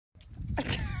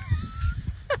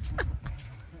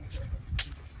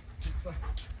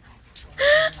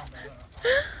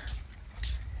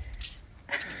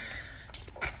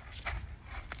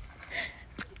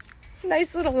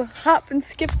Nice little hop and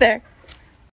skip there.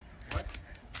 What?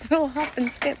 Little hop and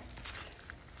skip.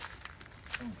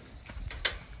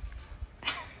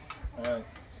 All right.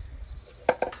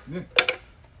 Let's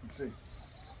see.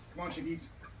 Come on, chickies.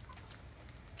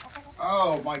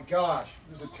 Oh my gosh,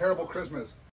 this is a terrible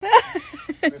Christmas.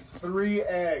 There's 3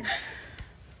 eggs.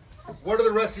 What are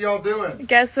the rest of y'all doing?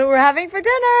 Guess what we're having for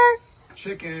dinner?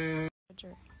 Chicken. What do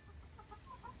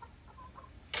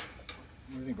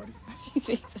you think, buddy? He's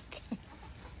being so good.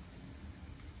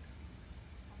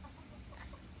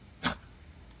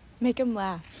 Make him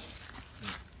laugh.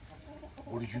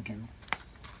 What did you do?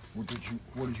 What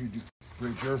did you do?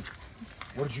 Bridger,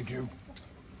 what did you do?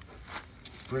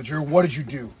 Bridger, what did you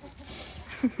do?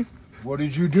 What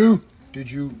did you do? What did you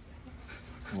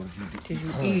do? Did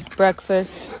you eat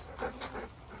breakfast? Okay.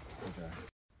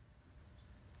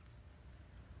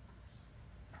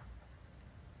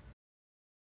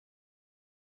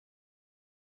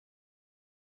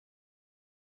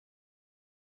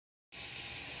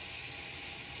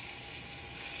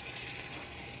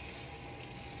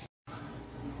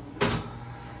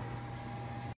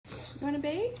 You want to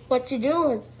bake? What you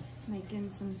doing?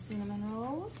 Making some cinnamon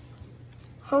rolls.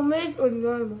 Homemade or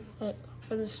normal? Like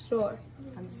from the store?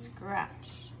 From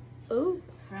scratch. Ooh.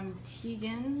 From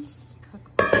Tegan's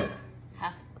cookbook.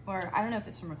 I don't know if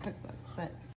it's from a cookbook,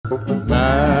 but...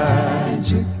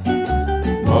 Magic.